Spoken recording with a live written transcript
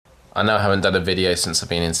I know I haven't done a video since I've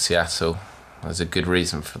been in Seattle. There's a good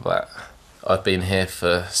reason for that. I've been here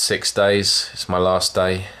for 6 days. It's my last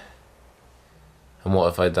day. And what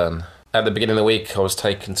have I done? At the beginning of the week, I was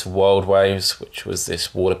taken to Wild Waves, which was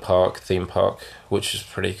this water park, theme park, which was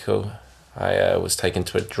pretty cool. I was taken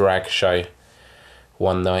to a drag show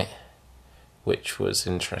one night, which was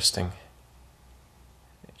interesting.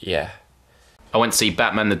 Yeah. I went to see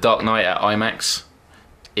Batman the Dark Knight at IMAX.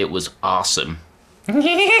 It was awesome. But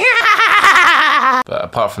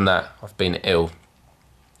apart from that, I've been ill,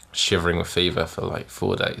 shivering with fever for like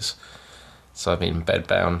 4 days. So I've been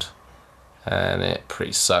bedbound and it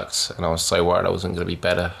pretty sucks, and I was so worried I wasn't going to be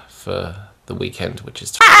better for the weekend, which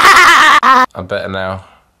is I'm better now,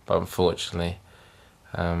 but unfortunately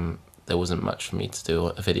there wasn't much for me to do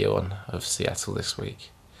a video on of Seattle this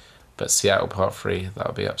week. But Seattle Part 3,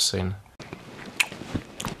 that'll be up soon.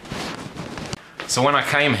 So when I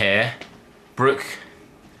came here, Brooke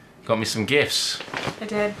got me some gifts. I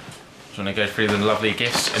did. Do you want to go through the lovely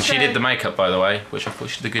gifts? And sure. She did the makeup, by the way, which I thought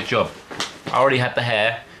she did a good job. I already had the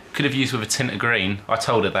hair. Could have used with a tint of green. I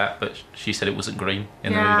told her that, but she said it wasn't green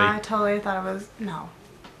in the movie. Yeah, I totally thought it was. No.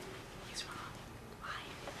 He's wrong. Why?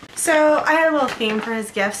 So I had a little theme for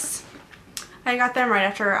his gifts. I got them right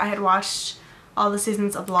after I had watched all the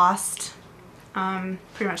seasons of Lost,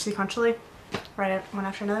 pretty much sequentially, right one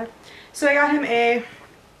after another. So I got him a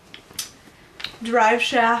Drive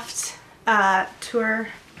Shaft tour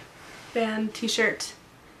band t-shirt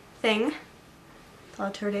thing. With all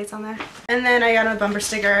the tour dates on there. And then I got him a bumper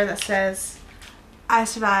sticker that says, "I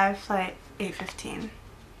survived flight 815.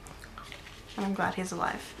 And I'm glad he's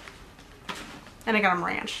alive. And I got him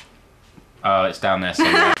ranch. Oh, it's down there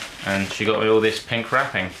somewhere. And she got me all this pink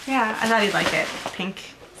wrapping. Yeah, I thought he'd like it.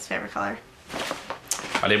 Pink, his favorite color.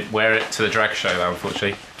 I didn't wear it to the drag show though,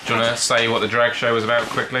 unfortunately. Do you want to say what the drag show was about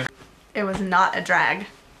quickly? It was not a drag.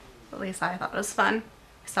 At least I thought it was fun.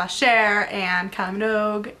 I saw Cher and Kylie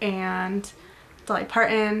Minogue and Dolly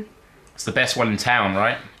Parton. It's the best one in town,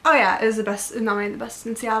 right? Oh yeah, it was the best, nominated the best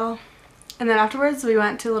in Seattle. And then afterwards we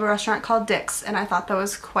went to a little restaurant called Dick's, and I thought that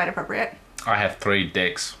was quite appropriate. I have 3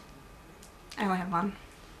 dicks. I only have 1.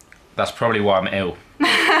 That's probably why I'm ill.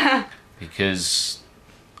 Because,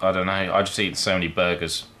 I don't know, I just eat so many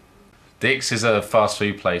burgers. Dick's is a fast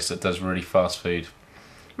food place that does really fast food.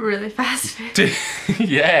 Really fast food.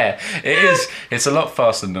 Yeah, it is. It's a lot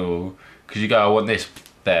faster than normal. Because you go, I want this,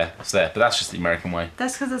 there, it's there. But that's just the American way.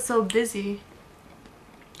 That's because it's so busy.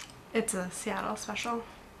 It's a Seattle special.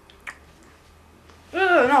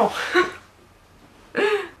 No.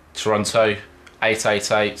 Toronto,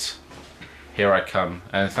 888. Here I come.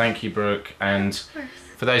 And thank you, Brooke. And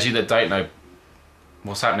for those of you that don't know,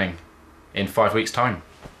 what's happening in 5 weeks' time?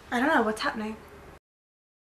 I don't know what's happening.